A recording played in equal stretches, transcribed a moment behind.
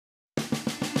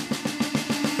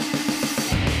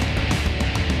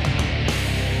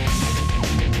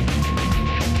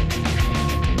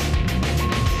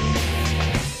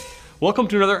Welcome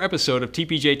to another episode of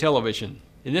TPJ Television.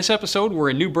 In this episode, we're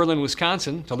in New Berlin,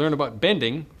 Wisconsin to learn about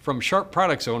bending from Sharpe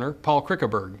Products owner Paul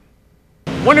Krickeberg.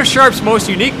 One of Sharpe's most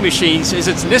unique machines is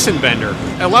its Nissen bender.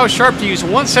 It allows Sharpe to use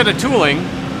one set of tooling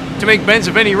to make bends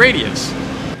of any radius.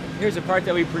 Here's a part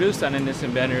that we produced on a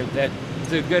Nissen bender that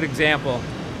is a good example.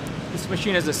 This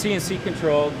machine has a CNC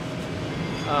control.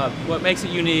 What makes it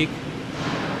unique,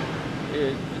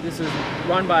 this is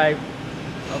run by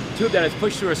a tube that is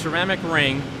pushed through a ceramic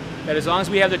ring that, as long as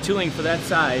we have the tooling for that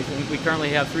size, and we currently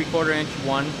have 3/4 inch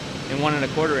one and 1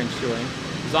 1/4 inch tooling,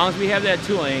 as long as we have that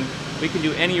tooling, we can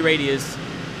do any radius.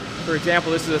 For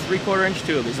example, this is a 3/4 inch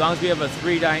tube. As long as we have a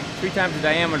three times the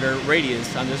diameter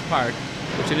radius on this part,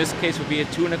 which in this case would be a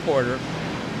 2 1/4,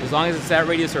 as long as it's that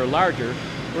radius or larger,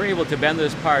 we're able to bend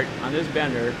this part on this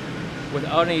bender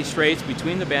without any straights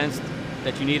between the bends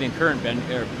that you need in current bend,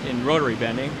 or in rotary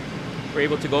bending. We're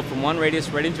able to go from one radius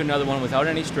right into another one without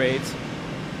any straights.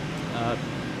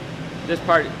 This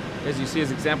part, as you see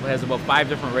as example, has about 5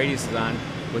 different radiuses on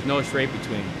with no straight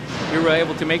between. We were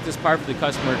able to make this part for the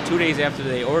customer 2 days after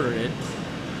they ordered it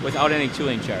without any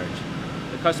tooling charge.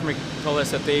 The customer told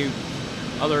us that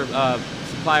other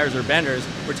suppliers or benders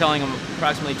were telling them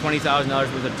approximately $20,000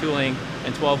 worth of tooling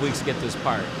and 12 weeks to get this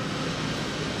part.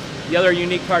 The other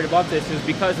unique part about this is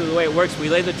because of the way it works, we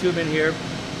lay the tube in here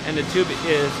and the tube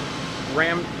is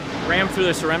rammed through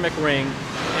the ceramic ring,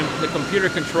 and the computer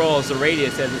controls the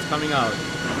radius as it's coming out.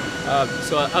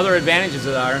 So other advantages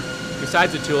are,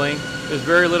 besides the tooling, there's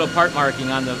very little part marking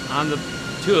on the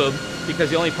tube, because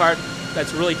the only part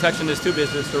that's really touching this tube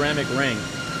is the ceramic ring.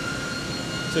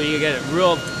 So you get a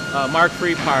real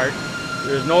mark-free part.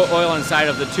 There's no oil inside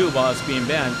of the tube while it's being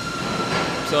bent.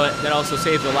 So that also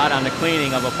saves a lot on the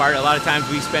cleaning of a part. A lot of times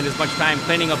we spend as much time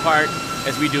cleaning a part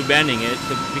as we do bending it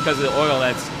because of the oil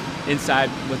that's inside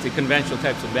with the conventional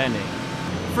types of bending.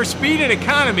 For speed and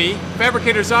economy,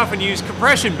 fabricators often use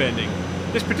compression bending.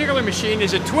 This particular machine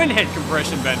is a twin head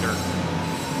compression bender.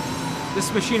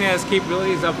 This machine has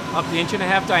capabilities of up to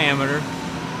 1.5 inch diameter.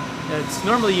 It's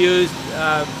normally used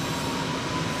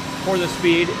for the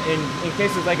speed in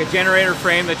cases like a generator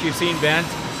frame that you've seen bent,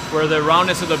 where the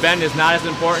roundness of the bend is not as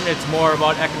important. It's more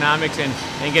about economics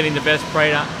and getting the best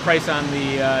price on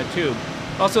the tube.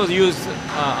 Also used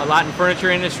a lot in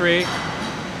furniture industry,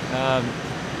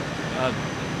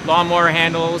 lawnmower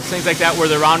handles, things like that, where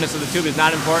the roundness of the tube is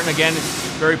not important. Again, it's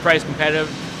very price competitive.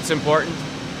 It's important.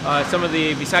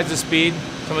 Besides the speed,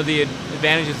 some of the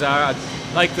advantages are,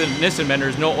 like the Nissen bender,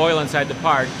 there's no oil inside the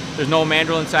part. There's no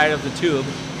mandrel inside of the tube,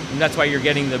 and that's why you're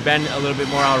getting the bend a little bit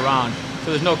more all around.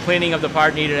 So there's no cleaning of the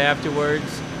part needed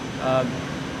afterwards.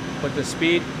 But the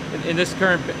speed, in this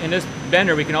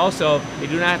bender, they do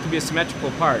not have to be a symmetrical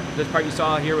part. This part you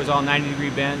saw here was all 90-degree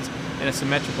bends and a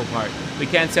symmetrical part. We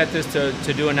can set this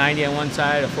to do a 90 on one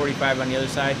side, a 45 on the other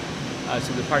side,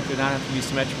 so the part does not have to be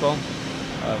symmetrical.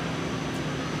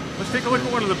 Let's take a look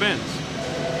at one of the bends.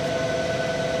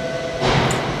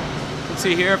 Let's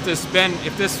see here if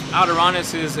this outer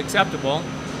roundness is acceptable.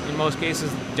 In most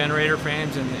cases, generator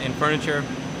frames and furniture,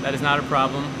 that is not a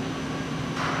problem.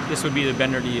 This would be the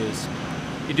bender to use.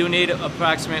 You do need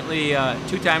approximately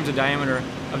 2 times the diameter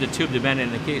of the tube to bend it.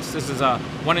 In the case this is a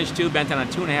 1 inch tube bent on a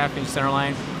 2.5 inch center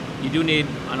line. You do need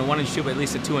on a 1 inch tube at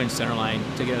least a 2 inch center line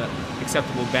to get an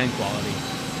acceptable bend quality.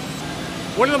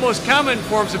 One of the most common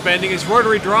forms of bending is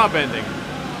rotary draw bending.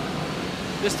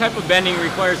 This type of bending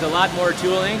requires a lot more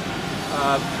tooling.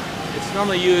 It's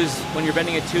normally used when you're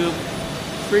bending a tube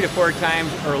 3 to 4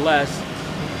 times or less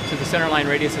to the center line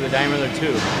radius of the diameter of the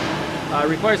tube. It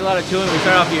requires a lot of tooling. We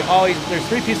start off, there's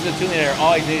 3 pieces of tooling that are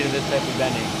always needed in this type of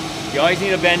bending. You always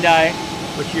need a bend die,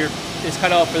 which is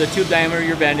cut out for the tube diameter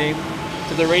you're bending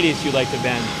to the radius you like to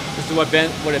bend. This is what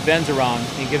it bends around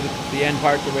and gives the end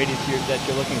part the radius that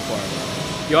you're looking for.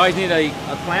 You always need a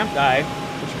clamp die,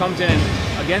 which comes in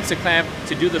against the clamp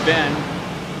to do the bend,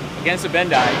 against the bend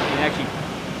die, and actually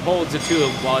holds the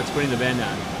tube while it's putting the bend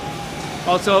on.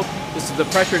 Also, this is the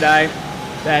pressure die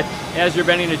that, as you're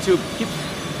bending the tube,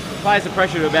 applies the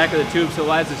pressure to the back of the tube,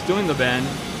 so as it's doing the bend,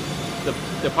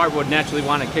 the part would naturally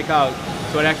want to kick out.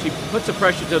 So it actually puts the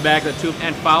pressure to the back of the tube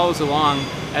and follows along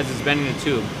as it's bending the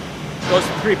tube. Those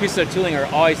 3 pieces of tooling are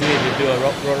always needed to do a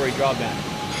rotary draw bend.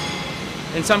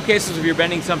 In some cases, if you're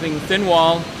bending something thin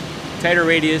wall, tighter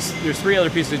radius, there's 3 other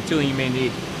pieces of tooling you may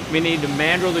need. You may need the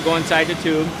mandrel to go inside the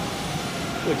tube,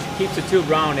 which keeps the tube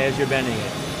round as you're bending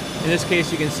it. In this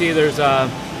case, you can see there's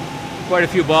quite a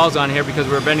few balls on here because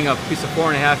we're bending a piece of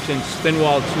 4.5 inch thin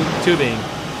wall tubing.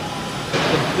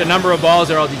 The number of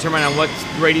balls are all determined on what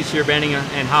radius you're bending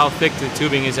and how thick the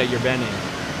tubing is that you're bending.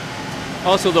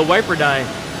 Also, the wiper die.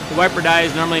 The wiper die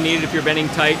is normally needed if you're bending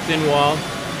tight, thin wall.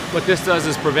 What this does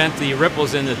is prevent the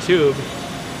ripples in the tube.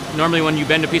 Normally when you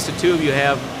bend a piece of tube, you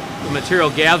have the material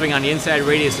gathering on the inside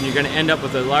radius, and you're going to end up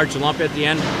with a large lump at the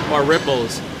end or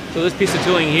ripples. So this piece of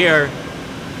tooling here,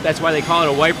 that's why they call it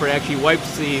a wiper. It actually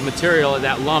wipes the material,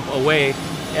 that lump, away.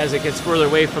 As it gets further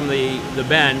away from the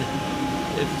bend,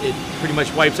 it pretty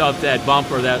much wipes out that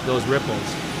bump or those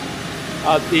ripples.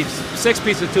 The sixth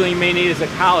piece of tooling you may need is a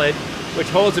collet, which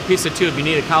holds a piece of tube. You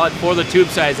need a collet for the tube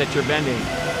size that you're bending.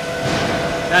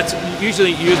 That's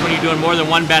usually used when you're doing more than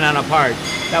one bend on a part.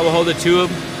 That will hold the tube,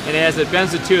 and as it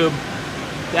bends the tube,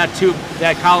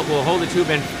 that collet will hold the tube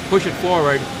and push it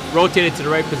forward, rotate it to the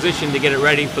right position to get it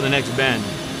ready for the next bend.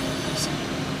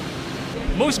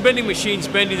 Most bending machines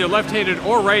bend either left-handed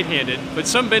or right-handed, but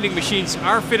some bending machines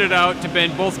are fitted out to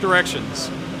bend both directions.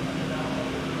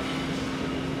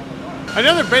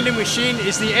 Another bending machine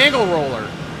is the angle roller.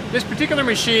 This particular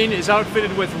machine is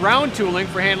outfitted with round tooling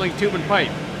for handling tube and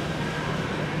pipe.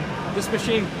 This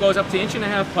machine goes up to 1.5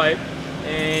 inch pipe,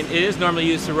 and it is normally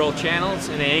used to roll channels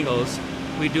and angles.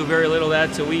 We do very little of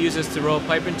that, so we use this to roll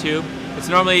pipe and tube.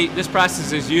 This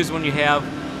process is used when you have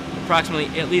approximately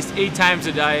at least 8 times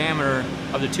the diameter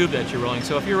of the tube that you're rolling.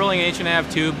 So if you're rolling an 1.5 inch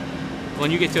tube,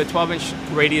 when you get to a 12-inch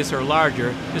radius or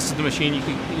larger, this is the machine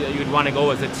you'd want to go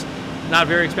with. It's not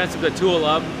very expensive to tool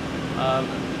up.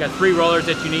 You've got 3 rollers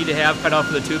that you need to have cut off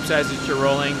for the tube size that you're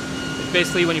rolling. It's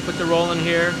basically when you put the roll in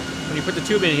here, when you put the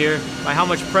tube in here, by how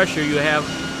much pressure you have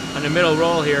on the middle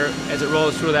roll here, as it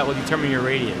rolls through, that will determine your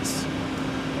radius.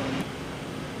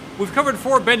 We've covered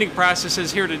 4 bending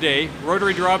processes here today: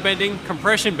 rotary draw bending,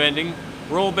 compression bending,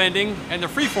 roll bending, and the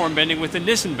freeform bending with the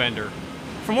Nissen bender.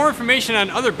 For more information on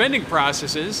other bending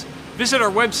processes, visit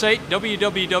our website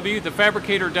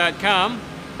www.thefabricator.com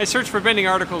and search for bending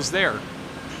articles there.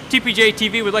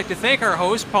 TPJtv would like to thank our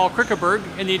host, Paul Krickeberg,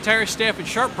 and the entire staff at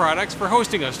Sharpe Products for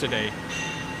hosting us today.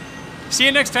 See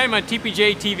you next time on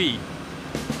TPJtv.